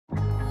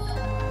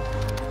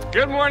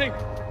Good morning.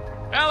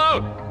 Hello.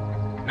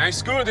 Nice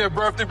school there,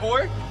 birthday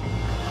boy.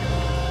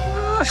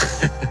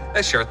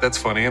 That shirt, that's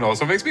funny and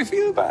also makes me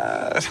feel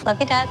bad. Love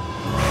you, Dad.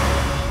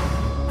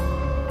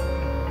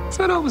 It's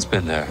not always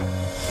been there.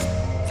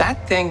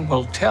 That thing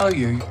will tell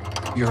you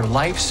your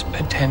life's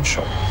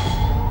potential.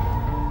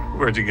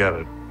 Where'd you get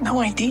it?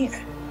 No idea.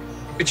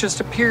 It just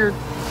appeared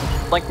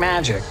like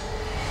magic.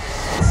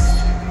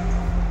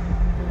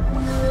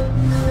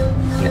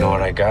 You know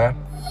what I got?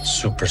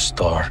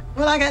 Superstar.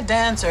 Well, I got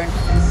dancer.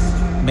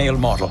 Male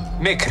model.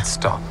 Make it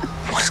stop.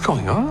 What's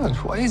going on?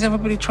 Why is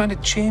everybody trying to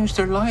change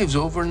their lives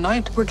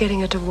overnight? We're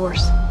getting a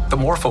divorce. The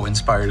Morpho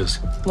inspired us.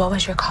 What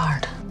was your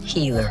card?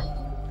 Healer,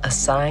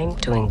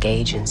 assigned to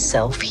engage in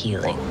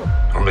self-healing.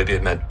 Or maybe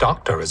it meant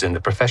doctor, as in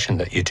the profession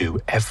that you do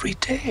every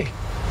day.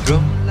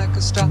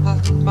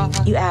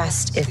 You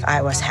asked if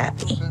I was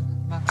happy.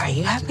 Are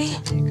you happy?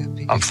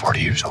 I'm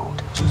 40 years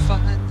old.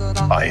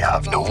 I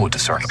have no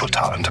discernible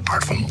talent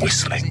apart from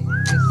whistling.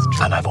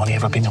 And I've only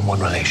ever been in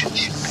one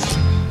relationship.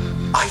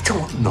 I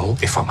don't know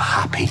if I'm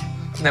happy.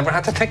 Never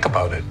had to think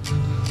about it,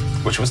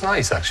 which was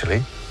nice,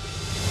 actually.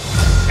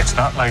 It's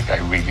not like I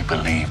really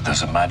believe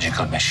there's a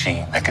magical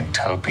machine that can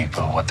tell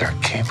people what they're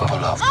capable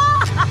of.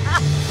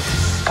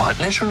 But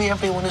literally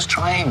everyone is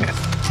trying it.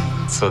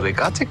 So they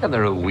got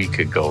together a week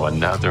ago and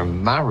now they're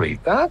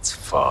married. That's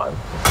fun.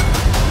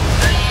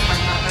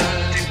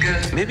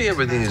 Maybe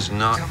everything is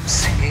not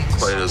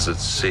quite as it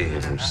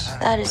seems.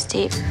 That is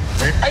deep.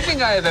 I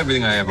think I have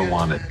everything I ever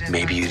wanted.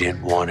 Maybe you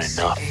didn't want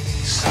enough.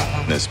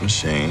 This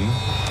machine,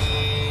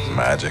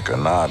 magic or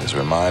not, is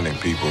reminding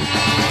people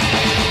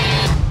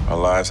our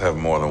lives have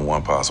more than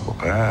one possible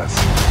path.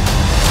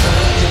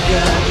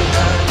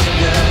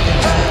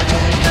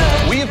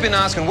 We have been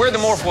asking where the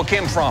Morpho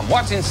came from,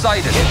 what's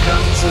inside it.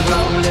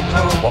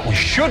 What we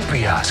should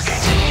be asking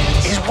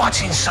is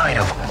what's inside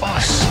of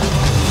us.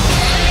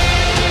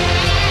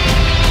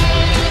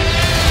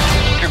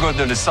 You're going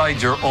to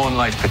decide your own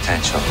life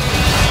potential.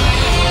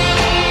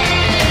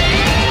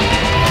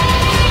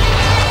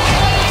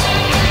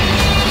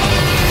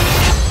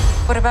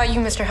 What about you,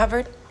 Mr.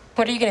 Hubbard?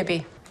 What are you going to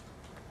be?